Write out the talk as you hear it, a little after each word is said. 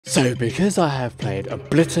So because I have played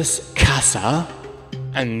Oblitus Casa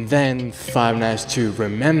and then Five Nights to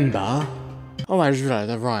Remember, oh I just realised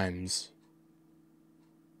that rhymes.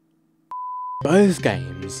 Both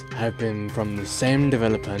games have been from the same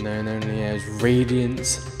developer known only as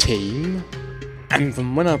Radiance team, and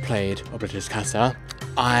from when I played Oblitus Casa,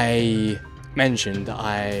 I mentioned that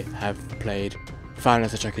I have played Five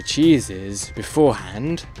Nights at Chuck E. Cheese's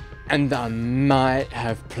beforehand, and that I might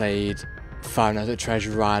have played Five Nights at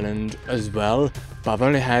Treasure Island as well, but I've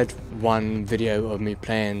only had one video of me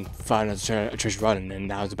playing Five Nights at Treasure Island,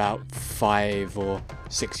 and that was about 5 or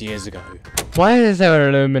 6 years ago. Why is there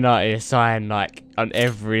an Illuminati sign like on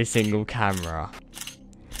every single camera?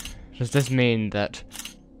 Does this mean that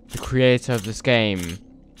the creator of this game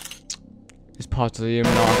is part of the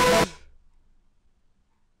Illuminati?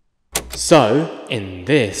 So, in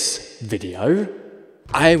this video,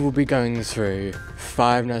 I will be going through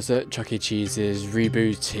Five Nights at Chuck E. Cheese's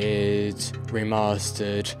rebooted,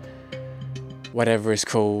 remastered, whatever it's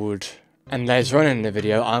called. And later on in the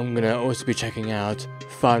video, I'm going to also be checking out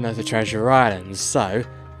Five Nights at Treasure Island. So,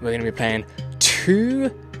 we're going to be playing 2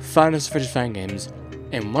 Five Nights at Freddy's fan games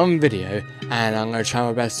in one video, and I'm going to try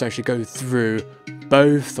my best to actually go through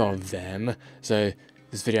both of them. So,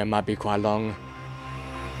 this video might be quite long.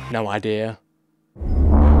 No idea.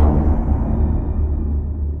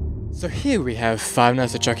 So here we have Five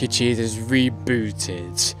Nights at Chuck E. Cheese's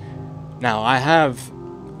rebooted. Now I have,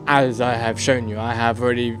 as I have shown you, I have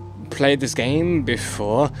already played this game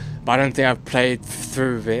before, but I don't think I've played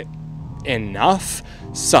through it enough.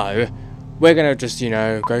 So we're gonna just,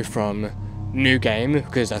 go from new game,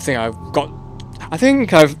 because I think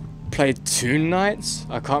I've played 2 nights.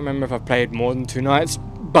 I can't remember if I've played more than 2 nights,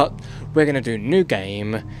 but we're gonna do new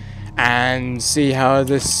game and see how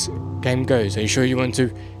this game goes. Are you sure you want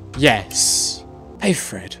to? Yes. Hey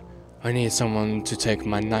Fred, I need someone to take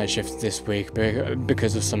my night shift this week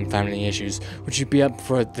because of some family issues. Would you be up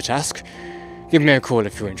for the task? Give me a call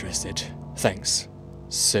if you're interested. Thanks.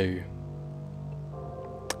 Sue.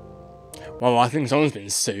 Well, I think someone's been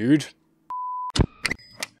sued.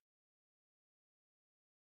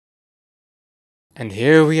 And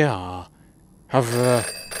here we are.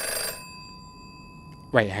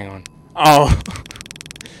 Wait, hang on. Oh!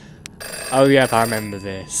 Oh yep, I remember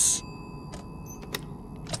this.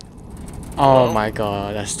 Oh Hello? my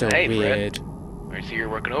god, that's still weird. Fred. I see you're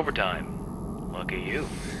working overtime. Lucky you.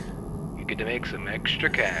 You get to make some extra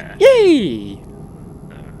cash. Yay!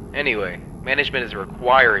 Anyway, management is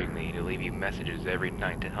requiring me to leave you messages every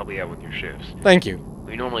night to help you out with your shifts. Thank you.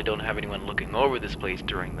 We normally don't have anyone looking over this place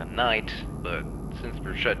during the night, but since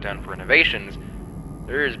we're shut down for renovations,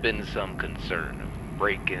 there has been some concern of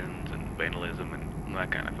break-ins and vandalism and that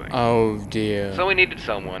kind of thing. Oh dear. So we needed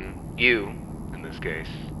someone, you in this case,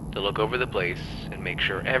 to look over the place and make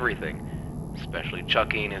sure everything, especially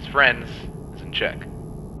Chucky and his friends, is in check.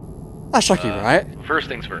 That's Chucky, right? First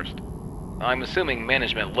things first. I'm assuming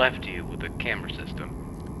management left you with the camera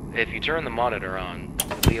system. If you turn the monitor on,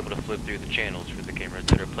 you'll be able to flip through the channels for the cameras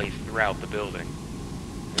that are placed throughout the building.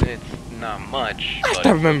 It's not much, I but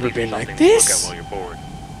don't remember at least being like something to look this. at while you're bored.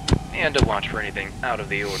 And to watch for anything out of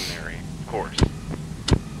the ordinary, of course.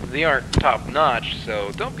 They aren't top-notch,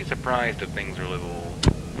 so don't be surprised if things are a little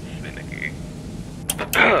finicky.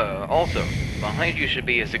 Also, behind you should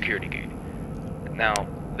be a security gate. Now,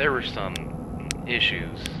 there were some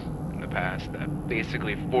issues in the past that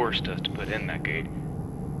basically forced us to put in that gate.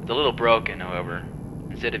 It's a little broken, however.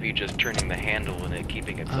 Instead of you just turning the handle and it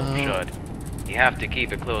keeping itself shut, you have to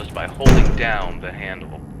keep it closed by holding down the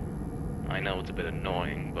handle. I know it's a bit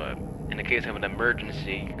annoying, but in the case of an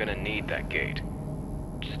emergency, you're gonna need that gate.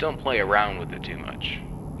 Just don't play around with it too much.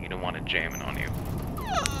 You don't want it jamming on you.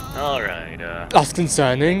 Alright, That's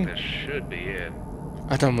concerning. this should be it.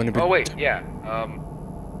 I don't want to be. Oh wait, yeah,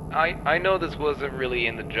 I know this wasn't really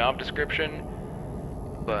in the job description,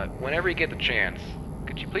 but whenever you get the chance,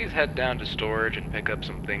 could you please head down to storage and pick up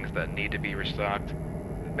some things that need to be restocked?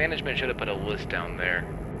 Management should have put a list down there.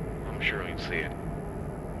 I'm sure you'll see it.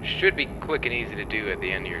 Should be quick and easy to do at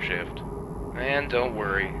the end of your shift. And don't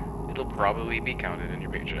worry, it'll probably be counted in your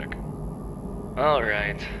paycheck.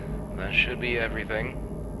 Alright, that should be everything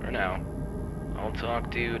for now. I'll talk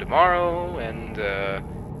to you tomorrow, and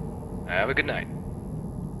have a good night.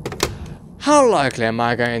 How likely am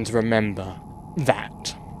I going to remember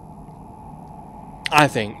that? I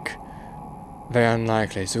think very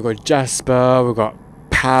unlikely. So we've got Jasper, we've got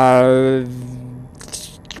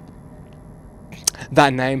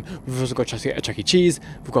that name. We've also got Chuck E. Cheese.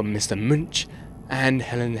 We've got Mr. Munch and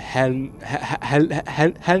Helen Henny.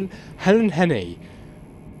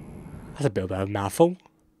 That's a bit of a mouthful.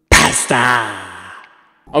 Pasta.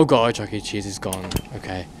 Oh god, Chuck E. Cheese is gone.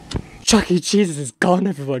 Okay. Chuck E. Cheese is gone,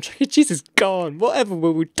 everyone. Chuck E. Cheese is gone. Whatever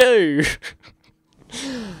will we do?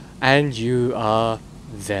 And you are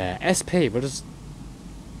there. SP, what is...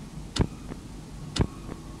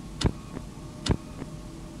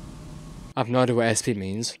 I have no idea what SP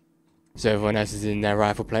means. So everyone else is in their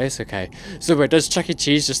rightful place? Okay. So wait, does Chuck E.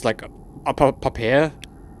 Cheese just like pop here?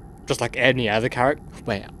 Just like any other character?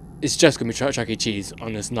 Wait, it's just gonna be Chuck E. Cheese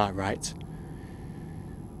on this night, right?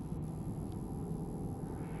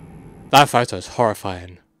 That photo is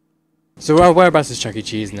horrifying. So whereabouts is Chuck E.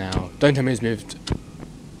 Cheese now? Don't tell me it's moved.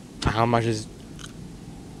 How much is...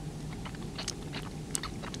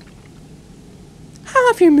 How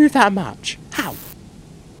have you moved that much? How?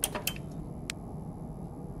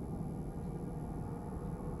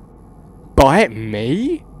 Bite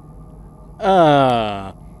me?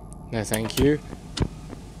 No thank you.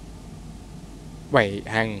 Wait,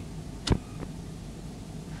 hang.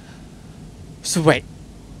 So wait,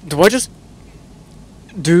 do I just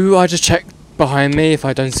check behind me if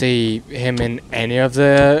I don't see him in any of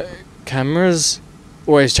the cameras?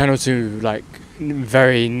 Or is channel 2 like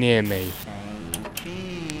very near me?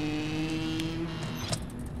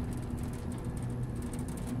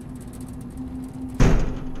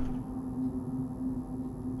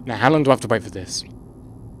 Now, how long do I have to wait for this?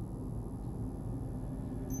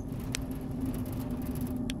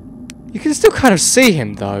 You can still kind of see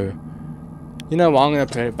him, though. You know what, I'm going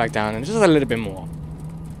to put it back down and just a little bit more.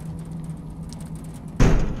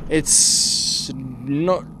 It's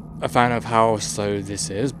not a fan of how slow this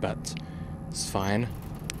is, but it's fine.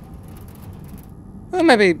 Well,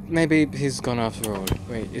 maybe he's gone after all.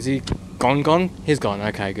 Wait, is he gone? He's gone,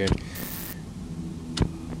 okay, good.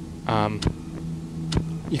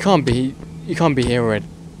 You can't be here already.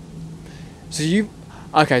 So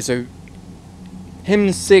okay, so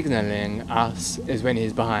him signaling us is when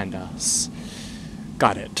he's behind us.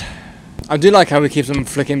 Got it. I do like how he keeps on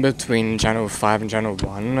flicking between channel 5 and channel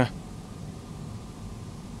 1.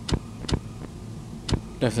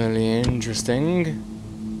 Definitely interesting.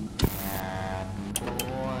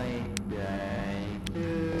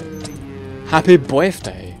 Happy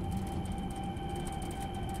birthday.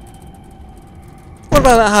 What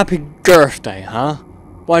about that happy birthday, huh?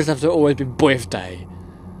 Why does it have to always be birthday?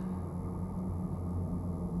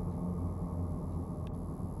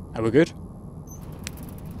 Are we good?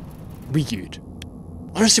 We good.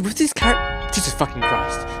 Honestly, with these characters... Jesus fucking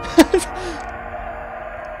Christ.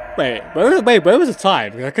 Wait, where was the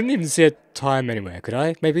time? I couldn't even see a time anywhere, could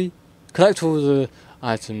I? Maybe? Collect all the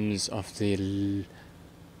items of the...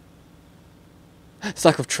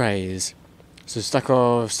 stack of trays. So stack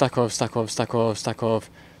of. What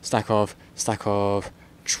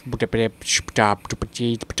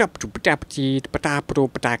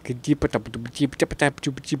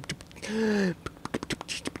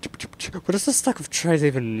does the stack of trays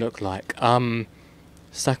even look like?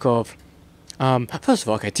 Stack of, first of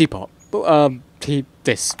all, okay, teapot.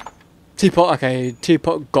 This. Teapot, okay,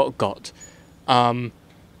 teapot got. I'm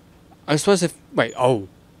supposed to,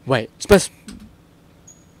 supposed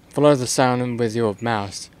follow the sound with your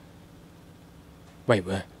mouse. Wait,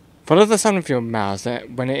 where? Follow the sound of your mouse,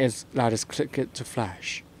 when it is loudest, click it to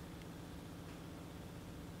flash.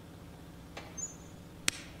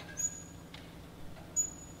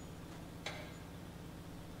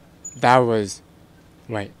 That was...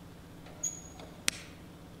 Wait.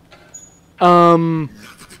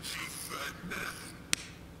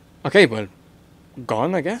 Okay, well,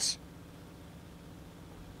 gone, I guess?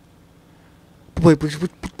 Wait,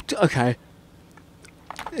 okay.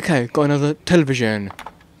 Okay, got another television.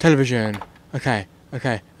 Television. Okay,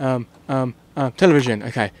 television.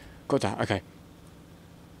 Okay, got that, okay.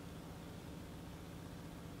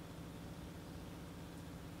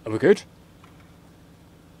 Are we good?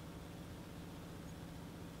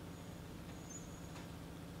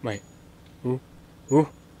 Wait. Ooh.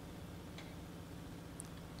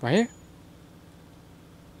 Right here?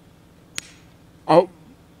 Oh.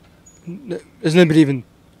 There's nobody even...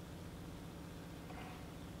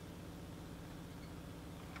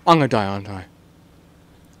 I'm gonna die, aren't I?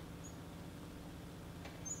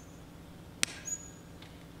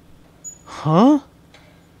 Huh?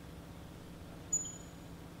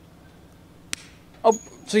 Oh,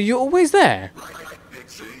 so you're always there?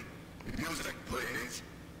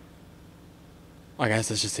 I guess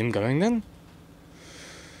that's just him going then?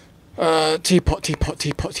 Teapot.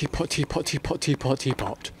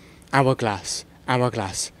 Hourglass.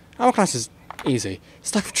 Hourglass is easy.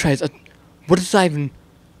 Stack of trays. What is that even?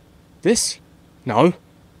 This? No.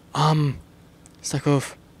 Stack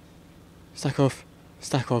of.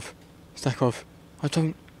 I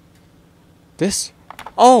don't. This?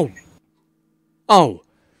 Oh! Oh!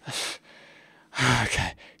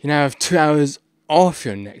 Okay, you now have 2 hours off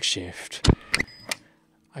your next shift.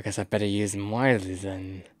 I guess I better use them wisely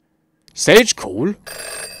then. Stage call?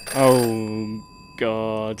 Oh,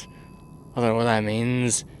 God. I don't know what that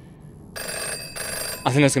means.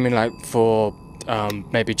 I think that's gonna be like for,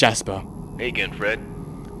 maybe Jasper. Hey again, Fred.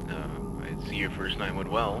 I see your first night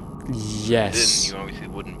went well. Yes. If it didn't, you obviously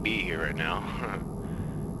wouldn't be here right now.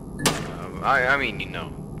 I mean, you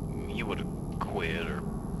know, you would have quit or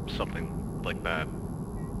something like that.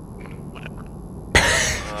 Whatever.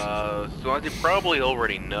 So as you probably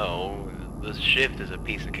already know, this shift is a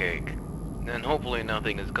piece of cake. And hopefully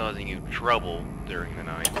nothing is causing you trouble during the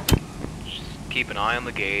night. Just keep an eye on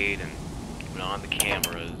the gate and keep an eye on the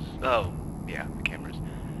cameras. Oh, yeah, the cameras.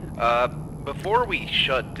 Before we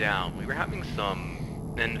shut down, we were having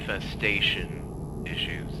some infestation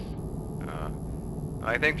issues.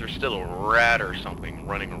 I think there's still a rat or something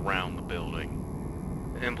running around the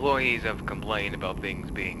building. Employees have complained about things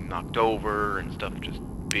being knocked over and stuff just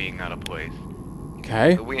being out of place.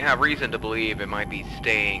 Okay. We have reason to believe it might be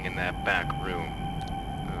staying in that back room,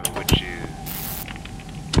 which is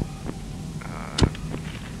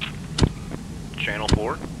Channel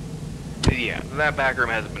 4? Yeah, that back room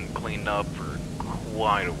hasn't been cleaned up for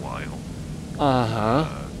quite a while. Uh-huh.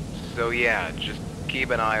 So yeah, just keep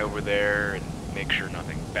an eye over there and make sure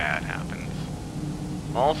nothing bad happens.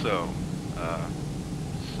 Also,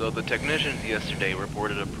 so the technicians yesterday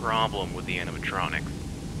reported a problem with the animatronics.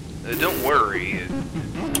 Don't worry,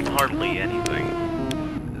 it's hardly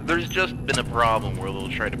anything. There's just been a problem where they'll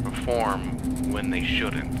try to perform when they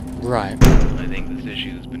shouldn't. Right. I think this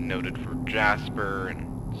issue has been noted for Jasper and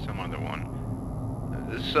some other one.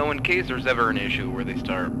 So in case there's ever an issue where they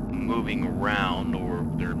start moving around or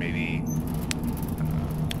they're maybe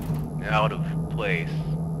out of place,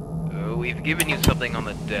 we've given you something on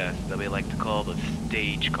the desk that we like to call the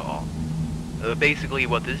stage call. Basically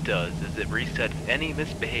what this does is it resets any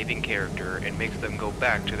misbehaving character and makes them go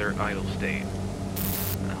back to their idle state.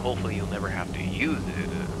 Hopefully you'll never have to use it,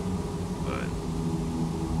 but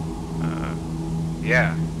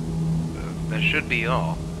yeah, that should be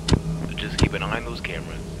all. Just keep an eye on those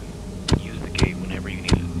cameras and use the gate whenever you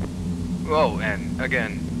need it. Oh, and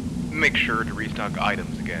again, make sure to restock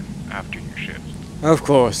items again after your shift. Of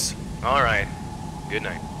course. Alright, good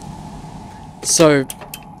night. So,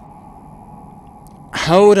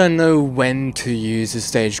 how would I know when to use the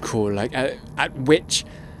stage call? Like, at which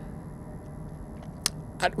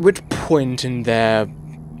point in their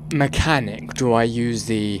mechanic do I use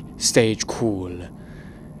the stage call?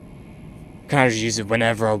 Can I just use it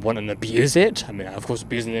whenever I want and abuse it? I mean, of course,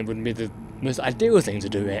 abusing it wouldn't be the most ideal thing to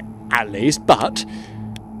do it, at least, but...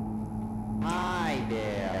 Hi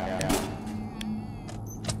there.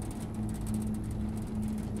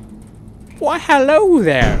 Why, hello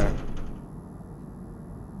there!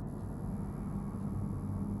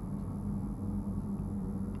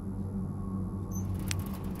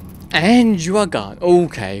 And you are gone.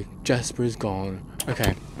 Okay, Jasper is gone.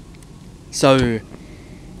 Okay. So...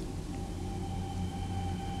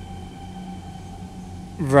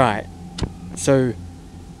 Right. So...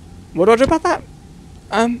 What do I do about that?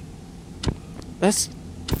 That's...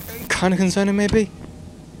 kind of concerning, maybe?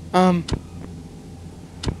 I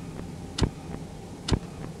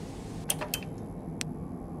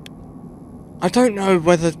don't know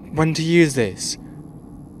when to use this.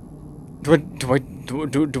 Do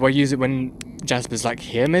I use it when Jasper's like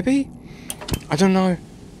here, maybe? I don't know.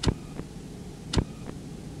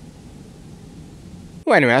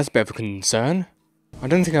 Well, anyway, that's a bit of a concern. I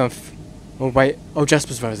don't think I've... Oh, wait. Oh,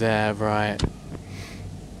 Jasper's right there, right.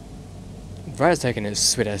 Right, it's taking its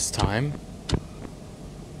sweet ass time.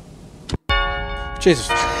 Jesus.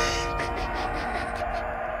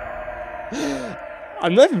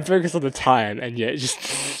 I'm not even focused on the time, and yet it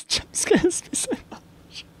just jump scares me so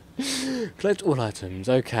much. Collect all items,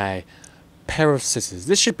 okay. Pair of scissors.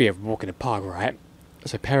 This should be a walk in the park, right?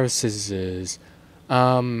 So, pair of scissors.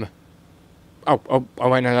 Oh,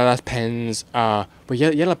 wait, no, that's pens. But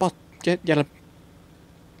yellow.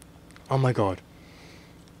 Oh my god.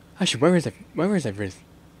 Actually, where is everything?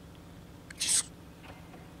 Just...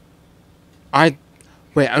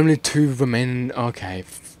 Wait, only 2 remain. Okay,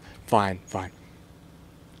 fine.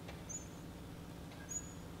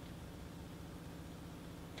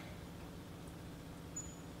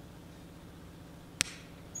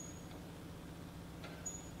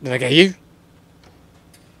 Did I get you?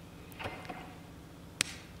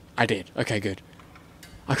 I did. Okay, good.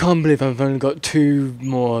 I can't believe I've only got 2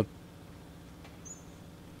 more.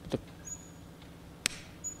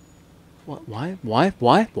 What? Why?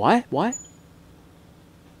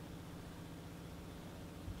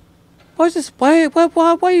 Why is this? Why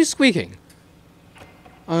are you squeaking?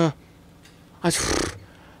 Well,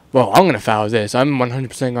 I'm gonna fail this. I'm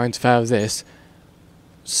 100% going to fail this.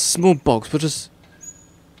 Small box, what does...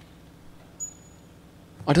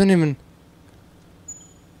 I don't even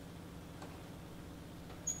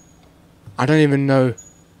know.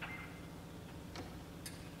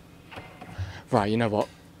 Right, you know what?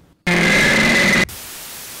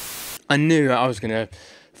 I knew I was gonna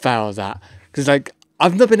fail that. Because, like,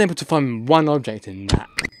 I've not been able to find one object in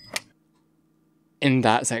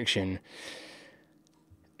that section.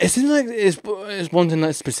 It seems like it's wanting,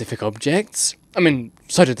 like, specific objects. I mean,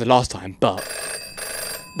 so did the last time, but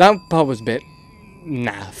that part was a bit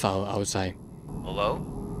naff, I would say. Hello?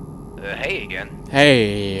 Hey again.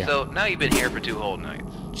 Hey. So, now you've been here for 2 whole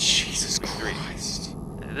nights. Jesus Christ.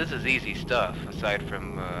 This is easy stuff, aside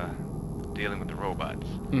from, dealing with the robots.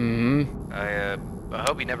 Mm-hmm. I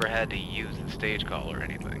hope you never had to use the stage call or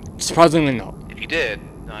anything. Surprisingly not. If you did,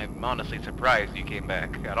 I'm honestly surprised you came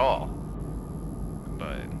back at all.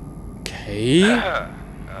 But... Okay.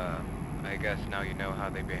 I guess now you know how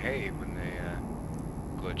they behave when they,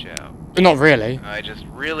 glitch out. Not really. I just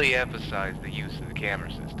really emphasize the use of the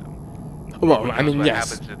camera system. Well, I mean,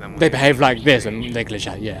 yes. They behave like this and they glitch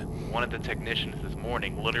out, yeah. One of the technicians this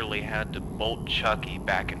morning literally had to bolt Chucky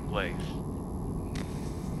back in place.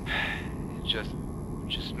 Just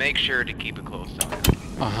make sure to keep a close eye.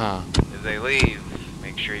 Uh-huh. If they leave,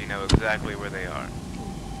 make sure you know exactly where they are.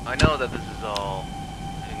 I know that this is all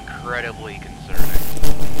incredibly concerning.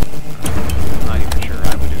 I'm not even sure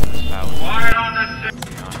I would do this if I was quiet on this, to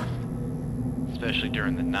be honest. Especially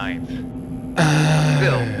during the night.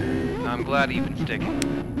 Still, I'm glad you've been sticking.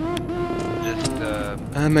 Just,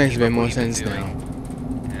 that makes a bit more sense now.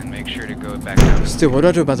 And make sure to go back down. Still, what do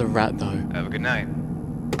I do about the rat, though? Have a good night.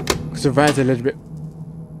 Because the rat's a little bit...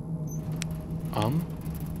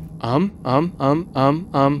 Okay,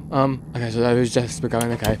 so that was just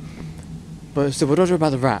going, okay. But still, what do I do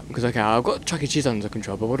about the rat? Because, okay, I've got Chuck E. Cheese under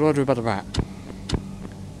control, but what do I do about the rat?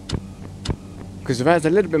 Because the rat's a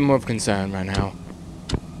little bit more of a concern right now.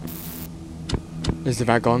 Is the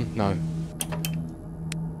rat gone? No.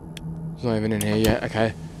 It's not even in here yet,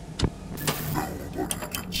 okay.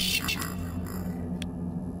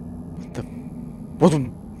 What the...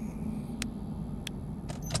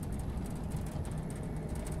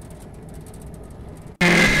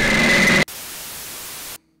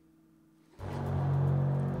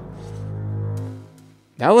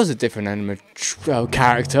 That was a different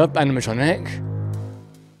character, animatronic.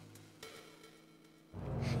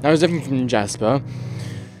 That was different from Jasper.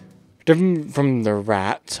 Different from the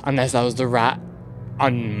rat, unless that was the rat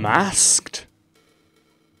unmasked.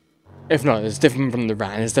 If not, it's different from the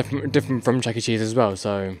rat, and it's different from Chuck E. Cheese as well,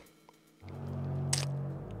 so...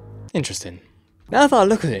 Interesting. Now that I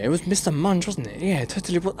look at it, it was Mr. Munch, wasn't it? Yeah,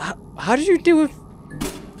 totally. How did you deal with...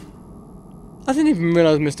 I didn't even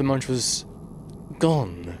realise Mr. Munch was...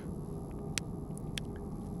 gone.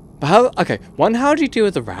 But how... Okay, 1, how do you deal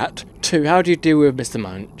with the rat? 2, how do you deal with Mr.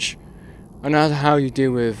 Munch? And how you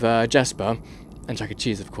deal with Jasper, and Chuck E.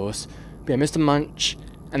 Cheese, of course. But yeah, Mr. Munch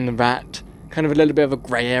and the rat, kind of a little bit of a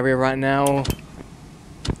grey area right now.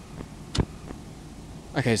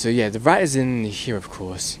 Okay, so yeah, the rat is in here, of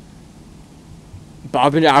course.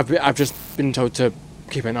 But I've just been told to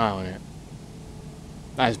keep an eye on it.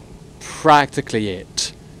 That is practically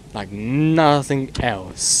it. Like nothing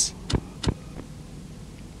else.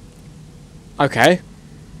 Okay.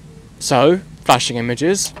 So, flashing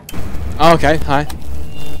images. Oh, okay, hi.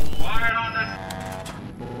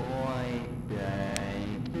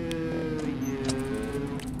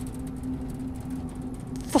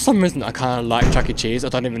 For some reason, I kind of like Chuck E. Cheese. I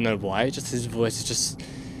don't even know why. Just his voice is just...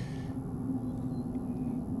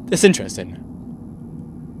 It's interesting.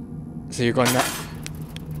 So you're going that...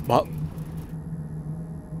 What?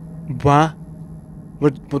 What?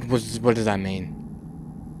 What does that mean?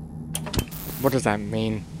 What does that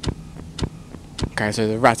mean? Okay, so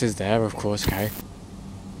the rat is there, of course, okay.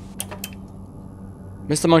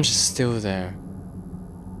 Mr. Munch is still there.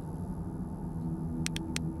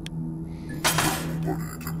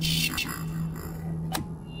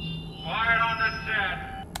 Quiet on the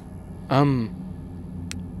set.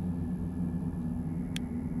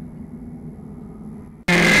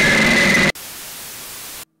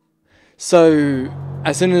 So,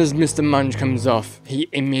 as soon as Mr. Munch comes off, he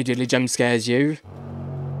immediately jump scares you.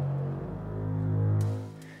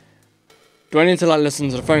 Do I need to like listen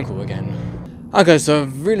to the phone call again? Okay, so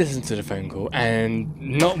I've re-listened to the phone call and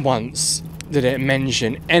not once did it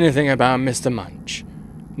mention anything about Mr. Munch.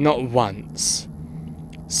 Not once.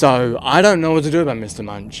 So, I don't know what to do about Mr.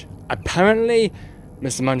 Munch. Apparently,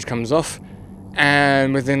 Mr. Munch comes off,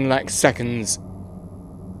 and within like seconds,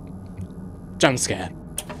 jump scare.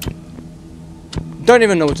 Don't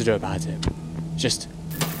even know what to do about it. Just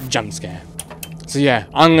jump scare. So yeah,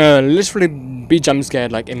 I'm gonna literally be jump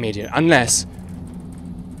scared like immediate, unless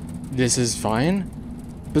this is fine.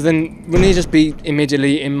 But then wouldn't he just be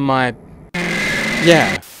immediately in my...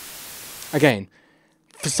 Yeah. Again,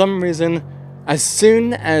 for some reason, as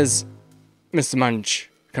soon as Mr. Munch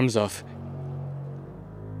comes off,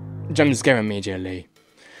 jump scare immediately.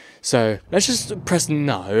 So let's just press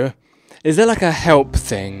no. Is there like a help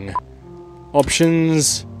thing?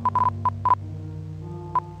 Options.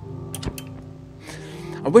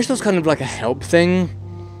 I wish there was kind of like a help thing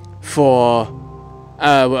for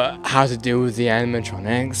how to deal with the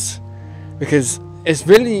animatronics, because it's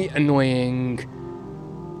really annoying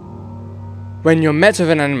when you're met with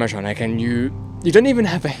an animatronic and you don't even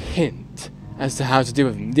have a hint as to how to deal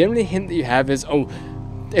with them. The only hint that you have is, oh,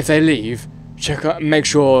 if they leave, make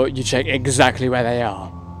sure you check exactly where they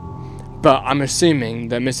are. But I'm assuming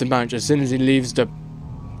that Mr. Munch, as soon as he leaves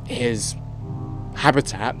his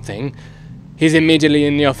habitat thing, he's immediately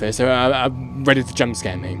in the office, ready to jump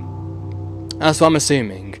scare me. That's what I'm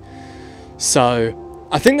assuming. So,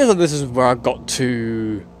 I think this is where I got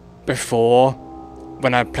to before,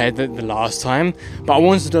 when I played it the last time. But I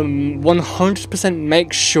wanted to 100%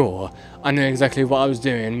 make sure I knew exactly what I was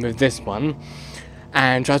doing with this one,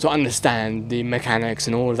 and try to understand the mechanics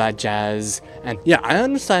and all of that jazz. And yeah, I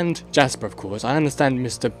understand Jasper, of course. I understand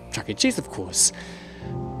Mr. Chuck E. Cheese, of course.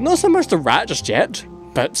 Not so much the rat just yet,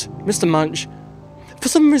 but Mr. Munch, for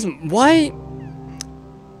some reason, why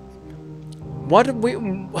did we...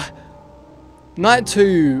 Night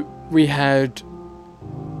 2, we had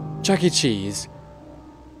Chuck E. Cheese,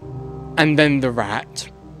 and then the rat.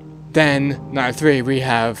 Then, night 3, we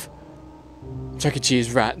have Chuck E.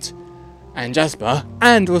 Cheese, rat, and Jasper,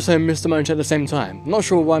 and also Mr. Munch at the same time. Not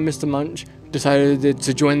sure why Mr. Munch decided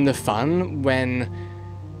to join the fun when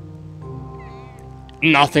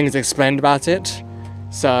nothing's explained about it.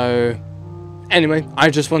 So, anyway, I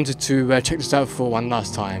just wanted to check this out for one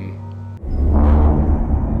last time.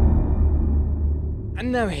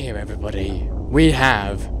 And now here, everybody, we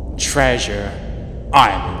have Treasure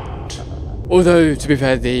Island. Although, to be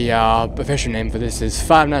fair, the official name for this is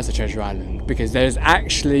Five Nights at Treasure Island, because there's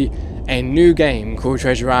actually a new game called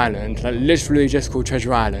Treasure Island, like literally just called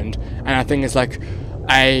Treasure Island, and I think it's like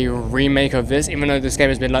a remake of this, even though this game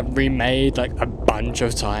has been like remade like a bunch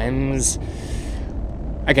of times.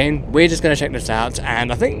 Again, we're just gonna check this out,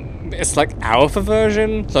 and I think it's like alpha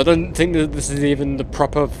version, so I don't think that this is even the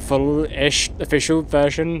proper full-ish official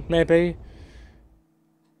version, maybe?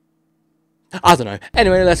 I don't know.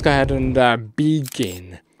 Anyway, let's go ahead and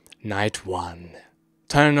begin. Night 1.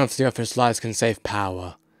 Turning off the office lights can save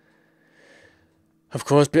power. Of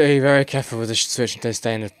course, be very careful with the switch and don't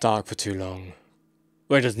stay in the dark for too long.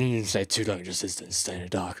 Well, it doesn't even stay too long, it just says don't stay in the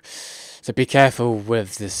dark. So be careful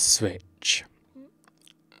with this switch.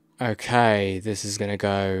 Okay, this is gonna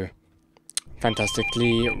go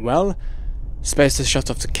fantastically well. Space to shut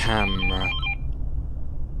off the camera.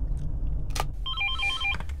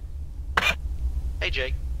 Hey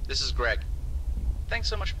Jake, this is Greg. Thanks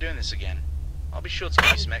so much for doing this again. I'll be sure to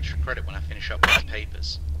give you some extra credit when I finish up with these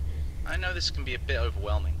papers. I know this can be a bit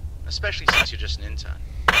overwhelming, especially since you're just an intern,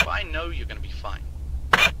 but I know you're going to be fine.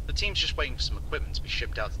 The team's just waiting for some equipment to be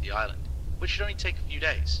shipped out to the island, which should only take a few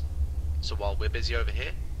days. So while we're busy over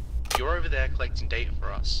here, you're over there collecting data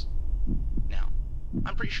for us. Now,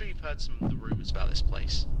 I'm pretty sure you've heard some of the rumors about this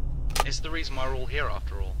place. It's the reason why we're all here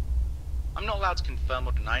after all. I'm not allowed to confirm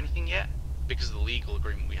or deny anything yet, because of the legal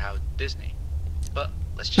agreement we have with Disney. But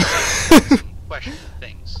let's just say some questionable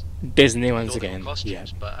things. Disney once again.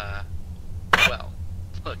 Costumes, yeah. But well,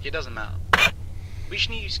 look, it doesn't matter. We just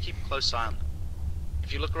need you to keep a close eye on them.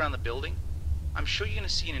 If you look around the building, I'm sure you're going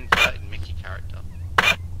to see an inverted Mickey character.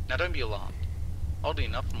 Now don't be alarmed. Oddly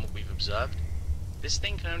enough, from what we've observed, this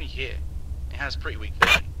thing can only hear. It has pretty weak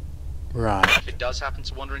vision. Right. If it does happen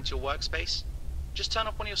to wander into your workspace, just turn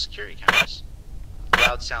off one of your security cameras. The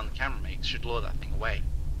loud sound the camera makes should lure that thing away.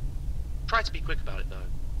 Try to be quick about it though.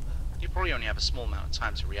 You probably only have a small amount of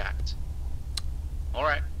time to react.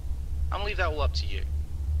 Alright, I'm gonna leave that all up to you.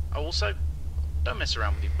 Also, don't mess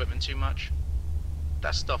around with the equipment too much.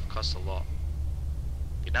 That stuff costs a lot.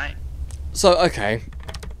 Good night. So, okay,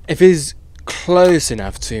 if he's close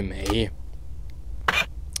enough to me,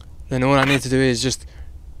 then all I need to do is just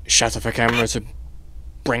shut off a camera to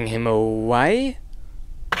bring him away?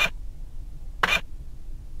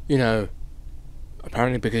 You know,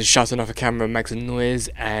 apparently because shutting off a camera makes a noise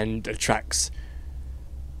and attracts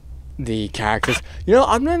the characters. You know,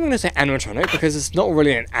 I'm not even going to say animatronic because it's not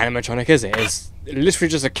really an animatronic, is it? It's literally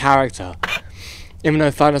just a character. Even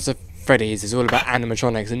though Five Nights at Freddy's is all about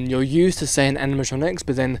animatronics, and you're used to saying animatronics,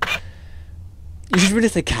 but then you should really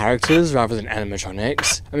say characters rather than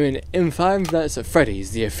animatronics. I mean, in Five Nights at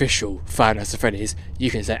Freddy's, the official Five Nights at Freddy's,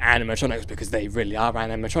 you can say animatronics because they really are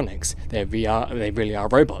animatronics. They really are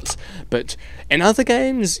robots. But in other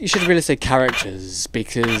games, you should really say characters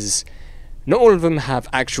because not all of them have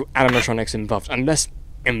actual animatronics involved, unless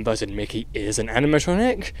Inverted Mickey is an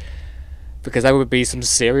animatronic, because that would be some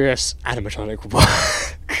serious animatronic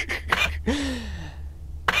work.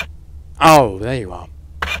 Oh, there you are.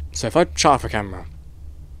 So if I shut off a camera,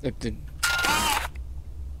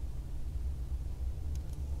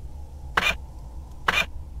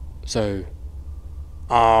 so,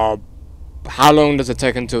 how long does it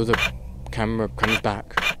take until the camera comes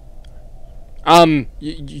back?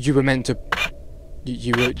 You were meant to,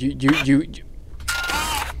 you go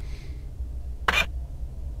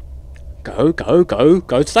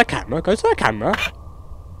to that camera, go to that camera.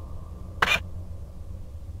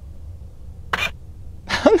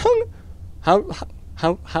 How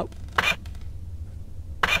long? How?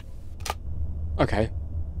 Okay.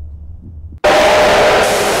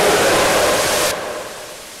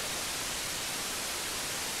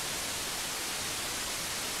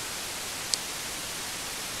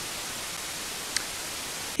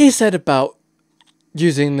 He said about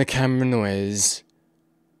using the camera noise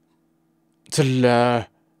to lure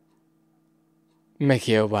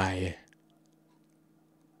Mickey away.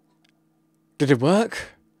 Did it work?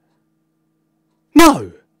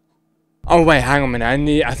 No! Oh wait, hang on a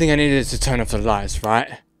minute, I think I needed to turn off the lights,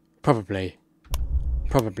 right? Probably,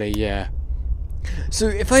 yeah. So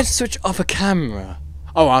if I switch off a camera...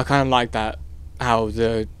 Oh, I kinda like that, how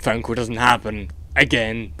the phone call doesn't happen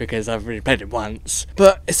again, because I've already played it once.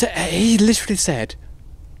 But he literally said,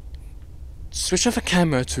 switch off a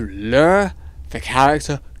camera to lure the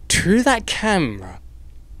character to that camera.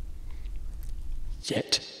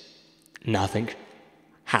 Yet, nothing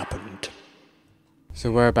happened. So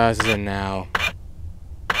whereabouts is it now?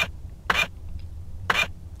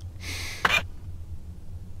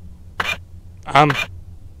 I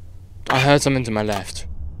heard something to my left.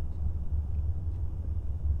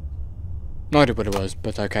 No idea what it was,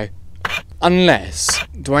 but okay. Unless,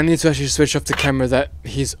 do I need to actually switch off the camera that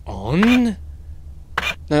he's on? No,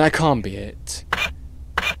 that can't be it.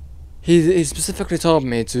 He specifically told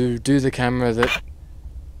me to do the camera that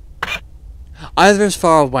either is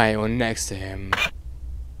far away or next to him.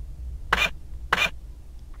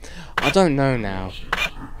 I don't know now.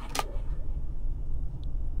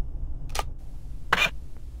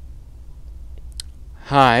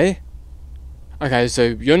 Hi. Okay,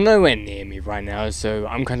 so you're nowhere near me right now, so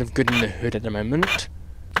I'm kind of good in the hood at the moment.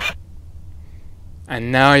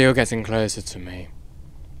 And now you're getting closer to me.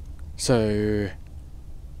 So...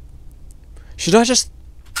 should I just...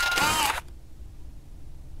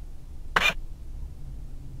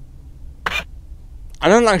 I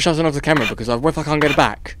don't like shutting off the camera because what if I can't get it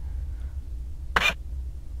back?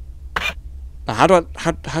 Now how do I...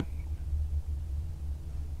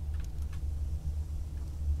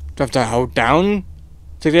 Do I have to hold down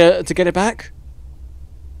to get it back?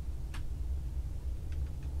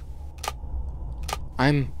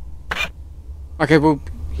 Okay, well,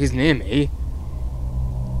 he's near me.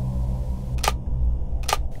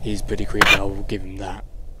 He's pretty creepy, I will give him that.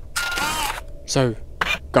 So,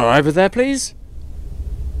 go over there, please?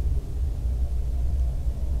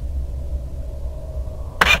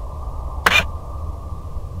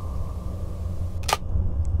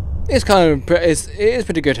 It's kind of, it is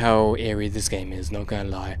pretty good how eerie this game is, not gonna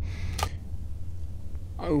lie.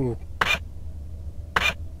 Oh.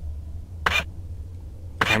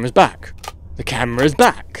 The camera's back. The camera's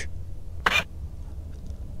back.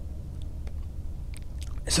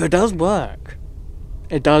 So it does work.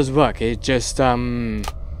 It does work. It just, I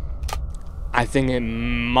think it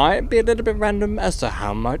might be a little bit random as to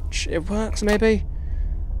how much it works, maybe?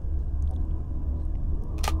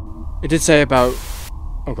 It did say about...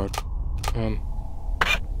 oh god.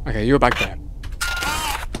 Okay, you're back there.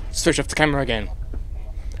 Switch off the camera again.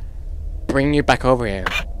 Bring you back over here,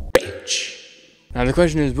 bitch. Now the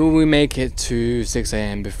question is, will we make it to 6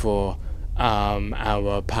 AM before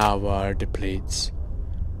our power depletes?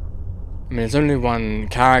 I mean, it's only one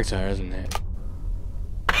character, isn't it?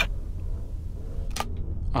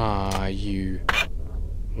 Are you...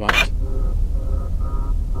 what?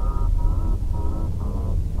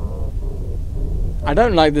 I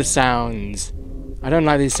don't like the sounds. I don't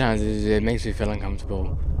like these sounds. It makes me feel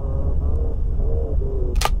uncomfortable.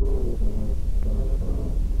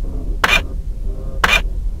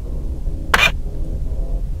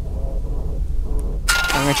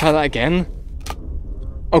 Can I try that again?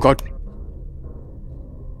 Oh god.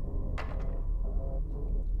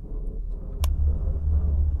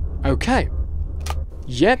 Okay.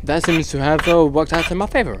 Yep, that seems to have worked out in my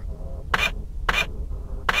favour.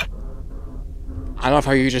 I love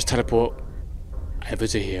how you just teleport over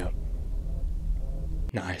to here.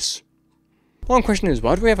 Nice. One question is,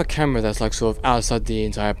 why do we have a camera that's like sort of outside the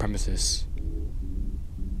entire premises?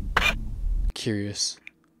 Curious.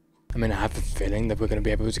 I mean, I have a feeling that we're going to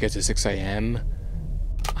be able to get to 6 AM.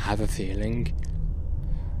 I have a feeling.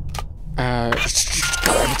 Just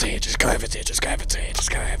go over to here, just go over to here, just go over to here, just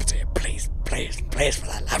go over to here. Please, please, please, for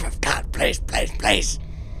the love of God, please, please, please.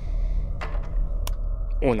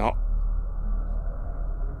 Or not.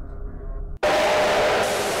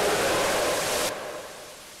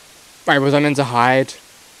 Right, was I meant to hide?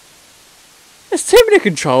 There's too many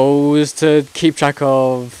controls to keep track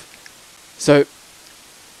of. So,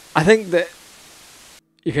 I think that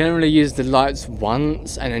you can only use the lights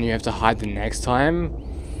once and then you have to hide the next time.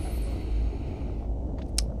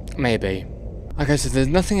 Maybe. Okay, so there's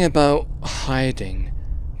nothing about hiding,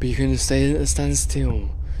 but you can stand still.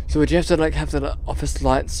 So would you have to like have the office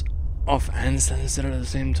lights off and stand still at the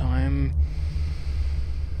same time?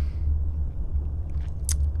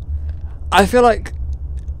 I feel like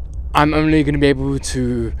I'm only going to be able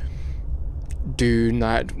to do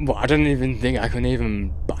night... Well, I don't even think I can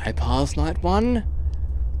even bypass night 1.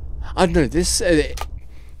 I don't know, this... the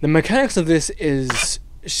mechanics of this is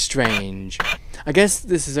strange. I guess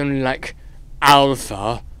this is only like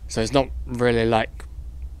alpha, so it's not really like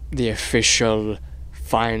the official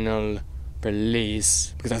final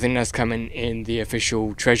release, because I think that's coming in the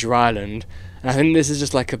official Treasure Island, and I think this is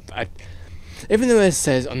just like a even though it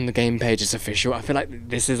says on the game page it's official, I feel like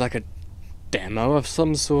this is like a demo of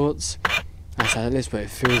some sorts. That's at least what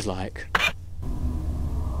it feels like.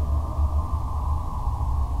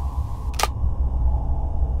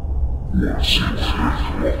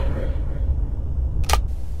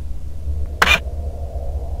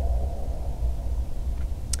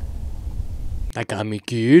 That got me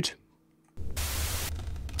good.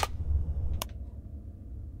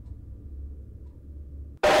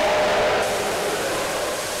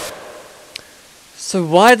 So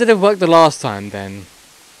why did it work the last time then?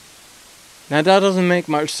 Now that doesn't make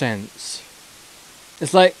much sense.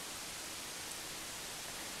 It's like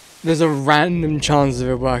there's a random chance of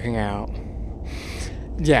it working out.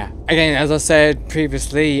 Yeah, again, as I said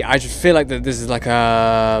previously, I just feel like that this is like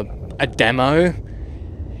a demo.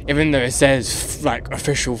 Even though it says like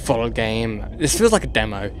official full game, this feels like a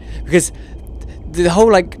demo because the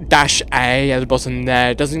whole like -A at the bottom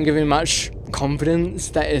there doesn't give me much confidence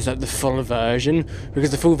that is like the full version,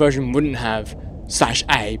 because the full version wouldn't have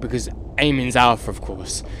 /A because A means alpha, of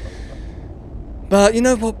course. But you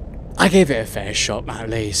know what? I gave it a fair shot at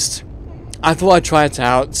least. I thought I'd try it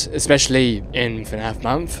out, especially in FNAF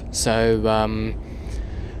month. So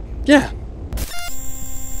yeah.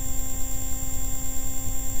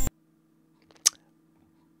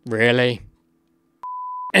 Really?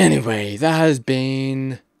 Anyway, that has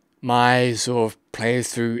been my sort of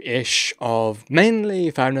playthrough-ish of mainly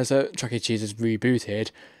Five Nights at Chuck E. Cheese's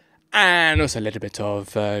Rebooted, and also a little bit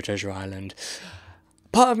of Treasure Island.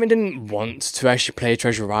 Part of me didn't want to actually play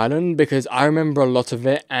Treasure Island because I remember a lot of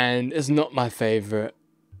it and it's not my favourite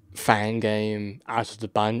fan game out of the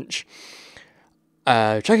bunch.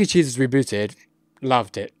 Chuck E. Cheese's Rebooted,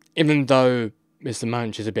 loved it, even though Mr.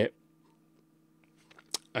 Munch is a bit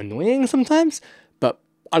annoying sometimes, but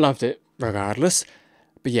I loved it regardless.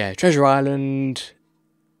 But yeah, Treasure Island,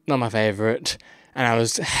 not my favourite, and I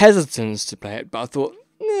was hesitant to play it, but I thought,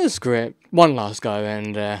 screw it, one last go,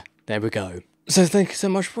 and there we go. So thank you so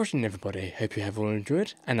much for watching, everybody. Hope you have all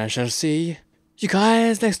enjoyed, and I shall see you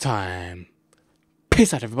guys next time.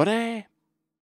 Peace out, everybody.